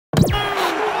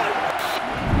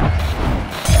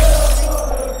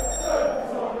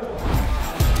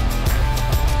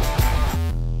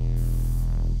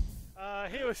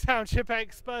So Sam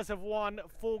Chipek, Spurs have won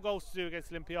 4 goals to 2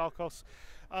 against Olympiakos.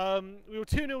 We were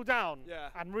 2-0 down,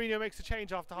 and Mourinho makes a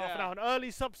change after half an hour. An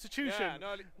early substitution.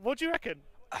 What do you reckon?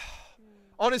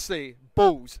 Honestly,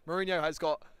 balls. Mourinho has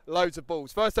got loads of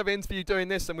balls. First ever interview doing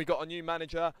this, and we got a new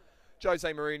manager,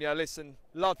 Jose Mourinho. Listen,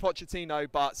 love Pochettino,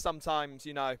 but sometimes,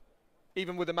 you know,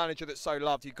 even with a manager that's so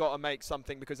loved, you've got to make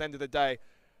something, because end of the day,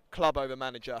 club over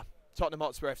manager. Tottenham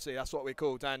Hotspur FC, that's what we're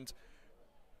called. And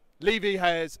Levy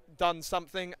has done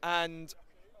something, and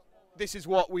this is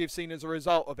what we've seen as a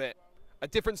result of it. A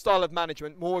different style of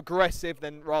management, more aggressive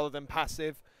rather than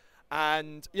passive.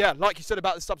 And yeah, like you said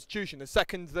about the substitution, the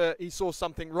second that he saw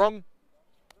something wrong,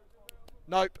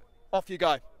 nope, off you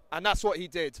go. And that's what he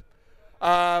did.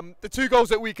 The 2 goals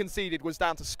that we conceded was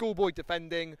down to schoolboy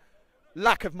defending,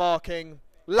 lack of marking,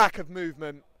 lack of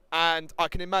movement, and I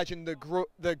can imagine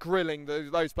the grilling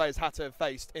those players had to have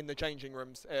faced in the changing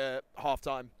rooms half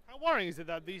time. How worrying is it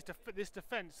that this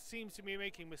defence seems to be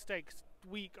making mistakes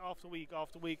week after week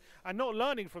after week and not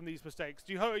learning from these mistakes?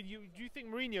 Do you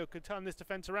think Mourinho could turn this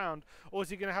defence around, or is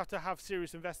he going to have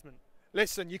serious investment?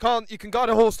 Listen, you can guide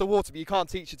a horse to water, but you can't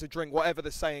teach it to drink, whatever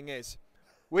the saying is.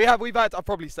 I've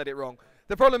probably said it wrong.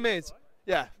 The problem is,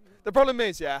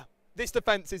 this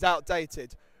defence is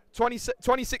outdated.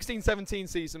 2016-17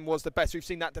 season was the best we've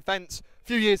seen that defence. A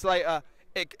few years later,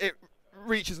 it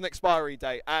reaches an expiry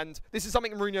date, and this is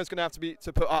something Mourinho's going to have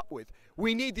to put up with.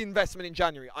 We need the investment in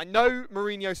January. I know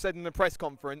Mourinho said in the press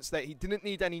conference that he didn't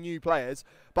need any new players,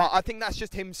 but I think that's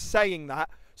just him saying that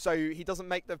so he doesn't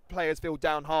make the players feel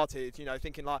downhearted, you know,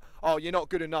 thinking like, oh, you're not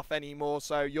good enough anymore,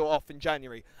 so you're off in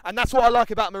January. And that's what I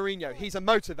like about Mourinho. He's a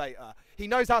motivator. He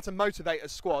knows how to motivate a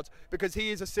squad because he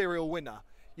is a serial winner.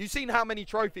 You've seen how many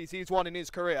trophies he's won in his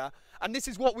career, and this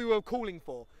is what we were calling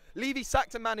for. Levy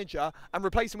sacked a manager and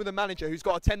replaced him with a manager who's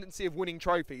got a tendency of winning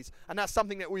trophies, and that's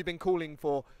something that we've been calling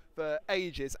for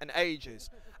ages and ages.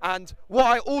 And what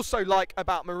I also like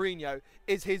about Mourinho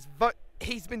is he's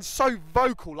been so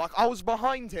vocal. Like, I was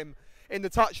behind him in the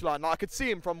touchline, like I could see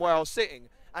him from where I was sitting,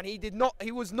 and he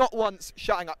was not once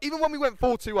shutting up. Even when we went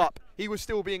 4-2 up, he was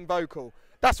still being vocal.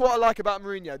 That's what I like about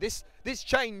Mourinho. This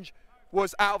change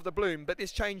was out of the bloom, but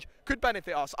this change could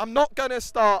benefit us. I'm not going to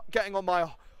start getting on my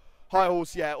high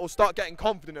horse yet or start getting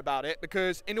confident about it,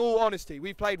 because in all honesty,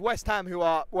 we've played West Ham, who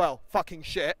are, well, fucking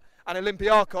shit, and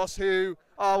Olympiakos, who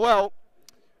are, well,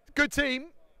 good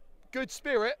team, good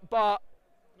spirit, but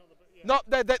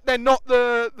they're not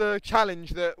the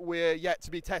challenge that we're yet to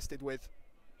be tested with.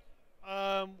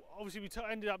 Obviously, we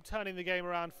ended up turning the game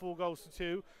around 4 goals to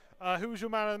 2. Who was your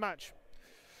man of the match?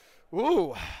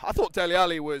 Ooh, I thought Dele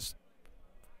Alli was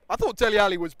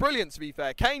brilliant, to be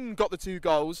fair. Kane got the 2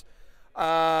 goals.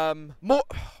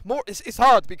 It's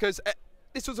hard because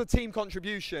this was a team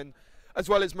contribution as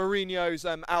well as Mourinho's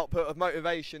output of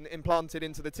motivation implanted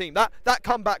into the team. That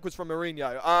comeback was from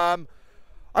Mourinho.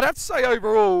 I'd have to say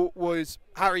overall was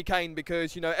Harry Kane,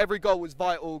 because, you know, every goal was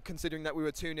vital considering that we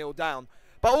were 2-0 down.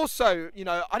 But also, you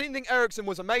know, I didn't think Eriksen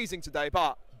was amazing today,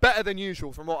 but better than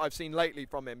usual from what I've seen lately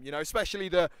from him. You know, especially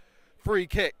the free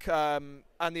kick and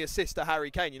the assist to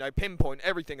Harry Kane, you know, pinpoint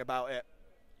everything about it.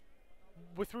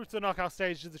 We're through to the knockout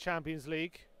stage of the Champions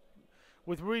League.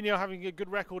 With Mourinho having a good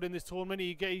record in this tournament,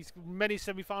 he's many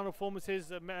semi-final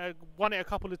performances, won it a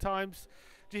couple of times.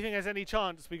 Do you think there's any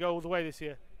chance we go all the way this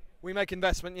year? We make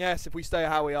investment, yes. If we stay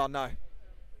how we are, no.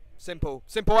 Simple.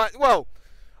 Well,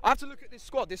 I have to look at this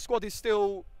squad. This squad is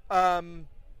still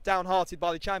downhearted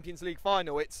by the Champions League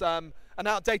final. It's an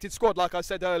outdated squad, like I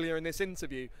said earlier in this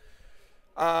interview.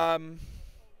 You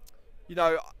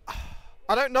know,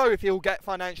 I don't know if he'll get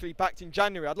financially backed in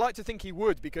January. I'd like to think he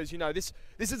would, because, you know, this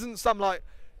isn't some like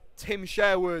Tim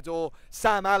Sherwood or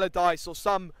Sam Allardyce or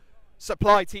some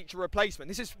supply teacher replacement.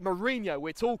 This is Mourinho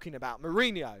we're talking about,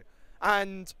 Mourinho.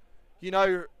 And, you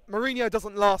know, Mourinho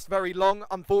doesn't last very long,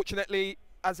 unfortunately,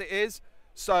 as it is.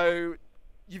 So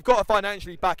you've got to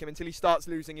financially back him until he starts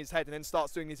losing his head and then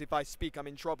starts doing his "if I speak I'm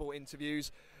in trouble"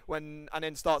 interviews, and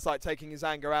then starts like taking his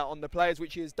anger out on the players,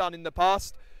 which he has done in the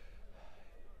past.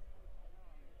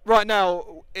 Right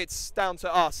now, it's down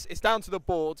to us. It's down to the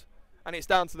board, and it's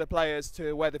down to the players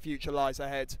to where the future lies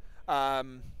ahead.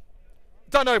 Don't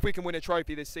know if we can win a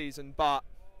trophy this season, but,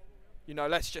 you know,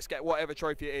 let's just get whatever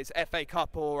trophy it is, FA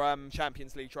Cup or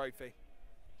Champions League trophy.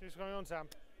 What's going on, Sam?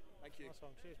 Thank you. Nice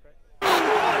one. Cheers,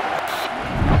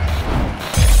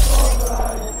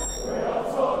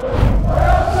 Brett.